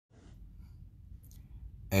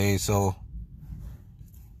Hey, so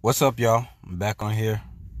what's up, y'all? I'm back on here.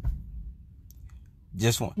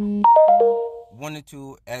 Just wanted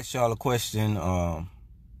to ask y'all a question.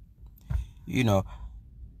 You know,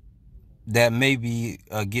 that maybe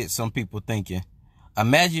get some people thinking.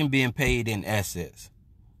 Imagine being paid in assets.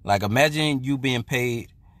 Like, imagine you being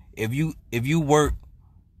paid if you work.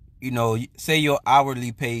 Say your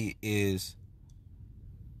hourly pay is,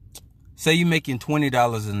 say you're making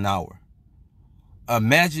 $20 an hour.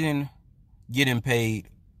 Imagine getting paid.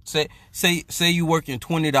 Say you working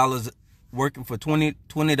 $20, working for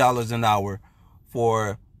 $20 an hour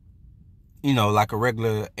for like a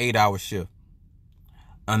regular 8-hour shift.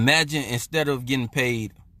 Imagine instead of getting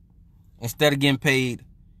paid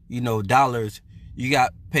dollars, you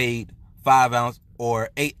got paid 5 ounce or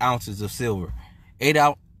 8 ounces of silver. 8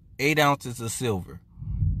 ounces of silver.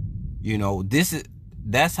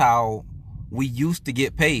 That's how we used to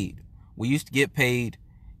get paid. We used to get paid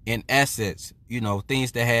in assets,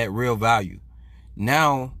 things that had real value.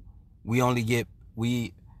 Now we only get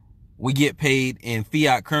we get paid in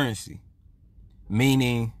fiat currency,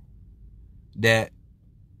 meaning that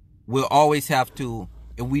we'll always have to,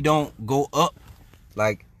 if we don't go up,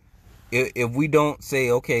 like if we don't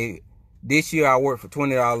say, okay, this year I work for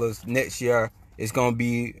 $20, next year it's gonna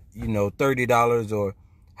be $30 or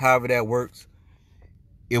however that works.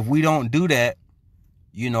 If we don't do that,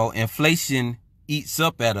 inflation eats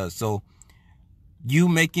up at us. So you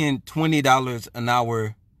making $20 an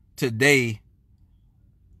hour today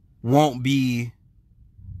won't be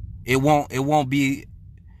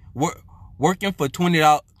working for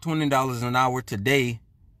 $20 an hour today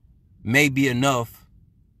may be enough,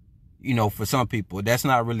 for some people. That's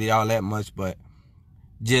not really all that much, but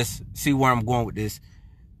just see where I'm going with this.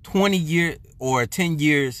 20 years or 10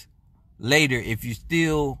 years later, if you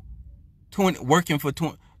still working for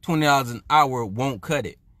 $20 an hour won't cut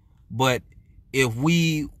it. But if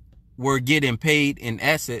we were getting paid in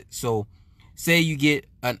assets, so say you get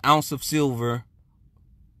an ounce of silver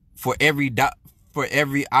for every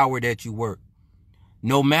hour that you work,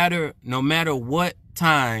 no matter what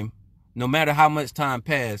time, no matter how much time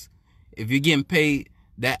passed, if you're getting paid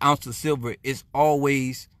that ounce of silver, it's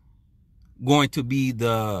always going to be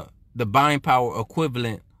the buying power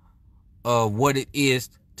equivalent of what it is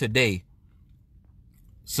today.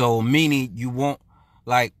 So meaning you won't,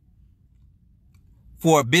 like,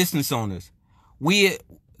 for business owners, we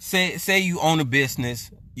say you own a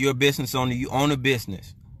business, you're a business owner, you own a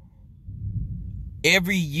business.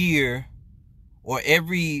 Every year or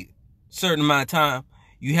every certain amount of time,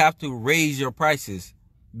 you have to raise your prices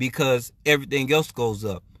because everything else goes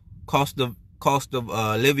up. Cost of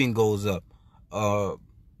living goes up.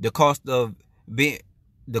 The cost of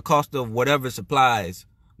whatever supplies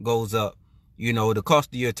goes up. The cost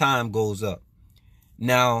of your time goes up.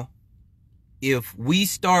 Now, if we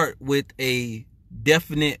start with a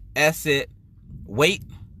definite asset weight,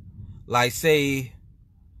 like say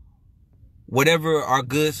whatever our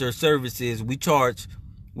goods or services, we charge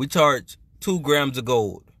 2 grams of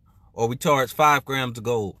gold, or we charge 5 grams of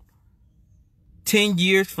gold. 10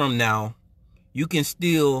 years from now, you can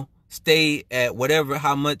still stay at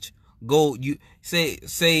how much gold you say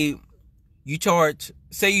you charge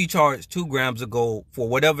 2 grams of gold for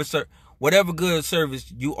whatever good or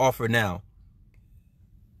service you offer now.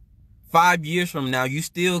 5 years from now, you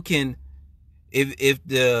still can,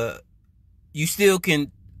 you still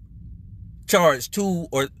can charge 2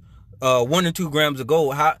 or 1 or 2 grams of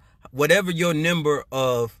gold. Whatever your number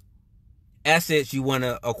of assets you want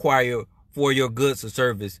to acquire for your goods or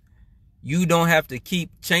service, you don't have to keep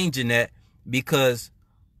changing that, because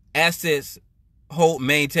assets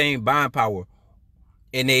maintain buying power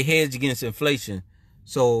and they hedge against inflation.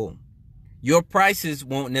 So your prices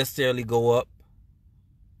won't necessarily go up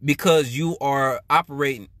because you are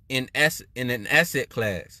operating in an asset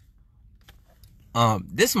class.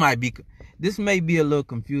 This may be a little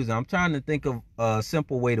confusing. I'm trying to think of a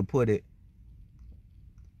simple way to put it.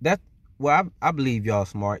 I believe y'all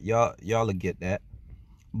smart. Y'all will get that.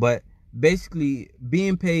 But basically,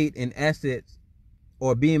 being paid in assets,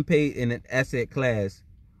 or being paid in an asset class,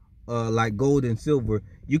 like gold and silver,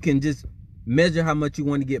 you can just measure how much you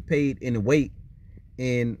want to get paid in weight,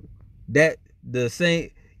 and that the same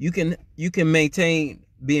you can maintain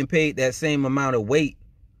being paid that same amount of weight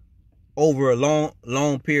over a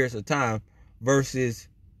long periods of time, versus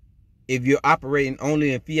if you're operating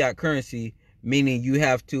only in fiat currency, meaning you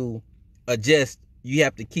have to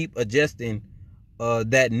keep adjusting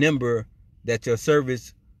that number that your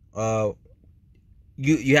service,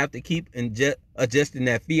 you have to keep adjusting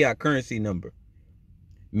that fiat currency number,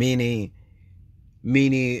 meaning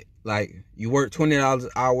like you work $20 an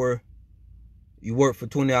hour, you work for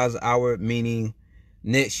 $20 an hour, meaning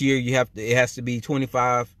next year it has to be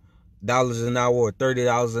 $25 an hour or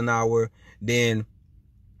 $30 an hour. Then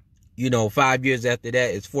 5 years after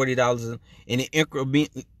that it's $40, and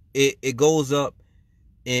it goes up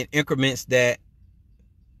in increments that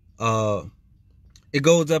it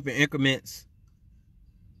goes up in increments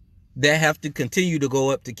that have to continue to go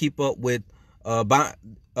up to keep up with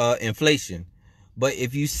inflation. But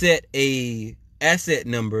if you set a asset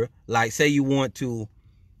number, like say you want to,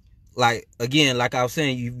 like again, like I was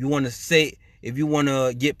saying, you want to say if you want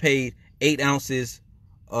to get paid 8 ounces,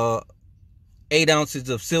 8 ounces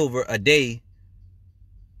of silver a day,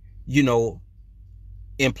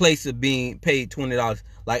 in place of being paid $20.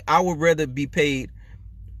 Like I would rather be paid,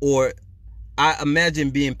 or I imagine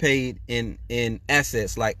being paid in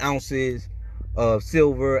assets like ounces of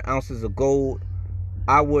silver, ounces of gold.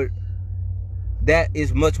 That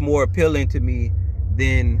is much more appealing to me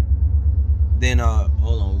than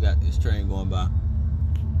hold on, we got this train going by.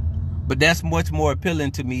 But that's much more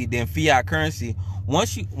appealing to me than fiat currency.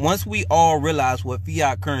 Once we all realize what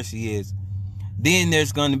fiat currency is, then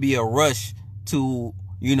there's going to be a rush to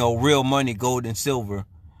real money, gold and silver,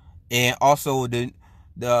 and also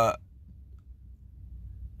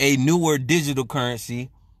a newer digital currency,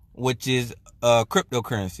 which is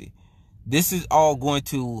cryptocurrency. This is all going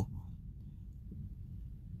to,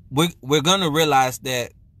 we're going to realize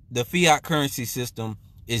that the fiat currency system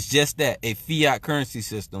is just that, a fiat currency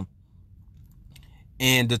system.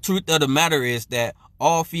 And the truth of the matter is that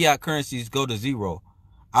all fiat currencies go to zero.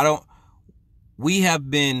 We have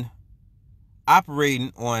been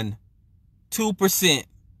operating on 2%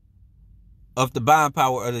 of the buying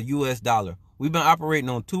power of the US dollar. We've been operating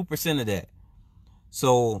on 2% of that.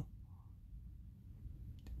 So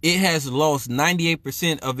it has lost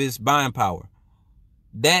 98% of its buying power.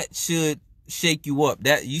 That should shake you up.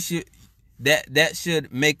 That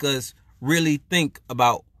should make us really think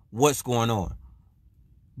about what's going on.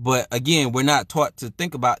 But again, we're not taught to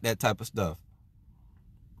think about that type of stuff.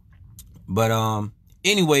 But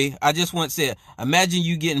anyway, I just want to say, imagine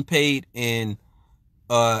you getting paid in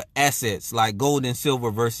assets like gold and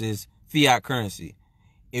silver versus fiat currency.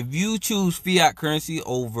 If you choose fiat currency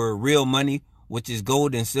over real money, which is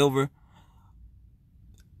gold and silver,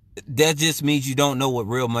 that just means you don't know what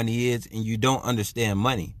real money is and you don't understand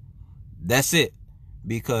money. That's it.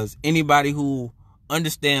 Because anybody who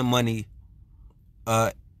understands money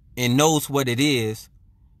and knows what it is,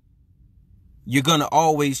 you're going to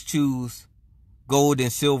always choose gold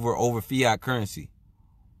and silver over fiat currency.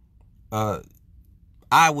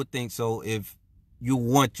 I would think so. If you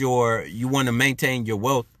want to maintain your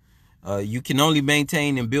wealth, you can only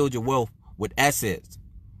maintain and build your wealth with assets.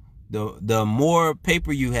 The more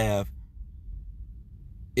paper you have,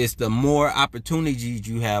 it's the more opportunities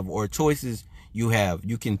you have or choices you have.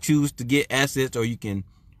 You can choose to get assets or you can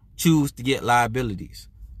choose to get liabilities.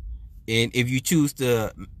 And if you choose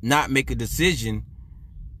to not make a decision,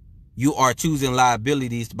 you are choosing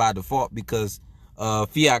liabilities by default, because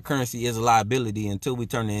fiat currency is a liability until we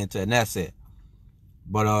turn it into an asset.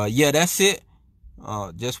 But yeah, that's it.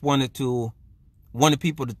 Just wanted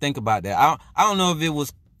people to think about that. I don't know if it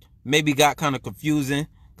was maybe got kind of confusing,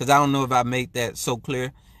 because I don't know if I made that so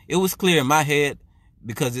clear. It was clear in my head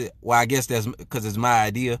because I guess that's because it's my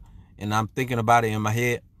idea and I'm thinking about it in my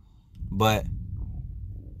head. But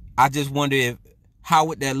I just wonder how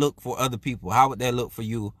would that look for other people? How would that look for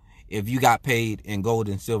you if you got paid in gold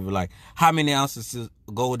and silver? Like, how many ounces of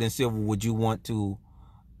gold and silver would you want to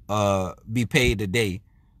be paid a day?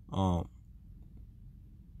 I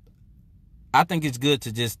think it's good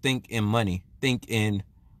to just think in money. Think in,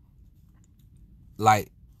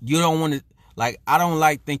 like, you don't want to, like, I don't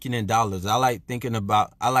like thinking in dollars. I like thinking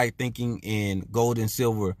in gold and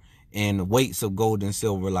silver and weights of gold and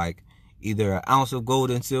silver, like either an ounce of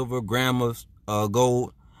gold and silver, gram of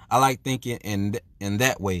gold. I like thinking in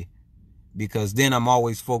that way, because then I'm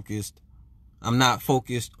always focused. I'm not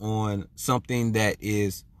focused on something that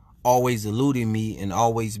is always eluding me and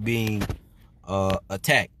always being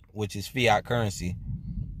attacked, which is fiat currency.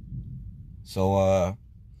 So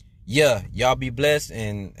yeah, y'all be blessed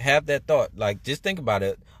and have that thought. Like, just think about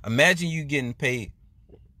it. Imagine you getting paid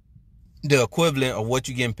the equivalent of what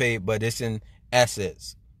you're getting paid, but it's in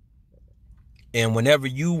assets. And whenever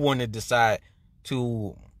you want to decide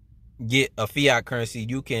to get a fiat currency,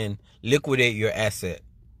 you can liquidate your asset,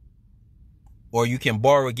 or you can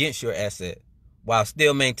borrow against your asset while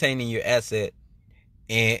still maintaining your asset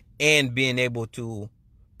and being able to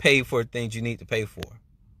pay for things you need to pay for.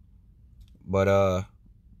 But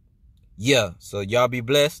yeah, so y'all be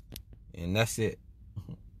blessed, and that's it.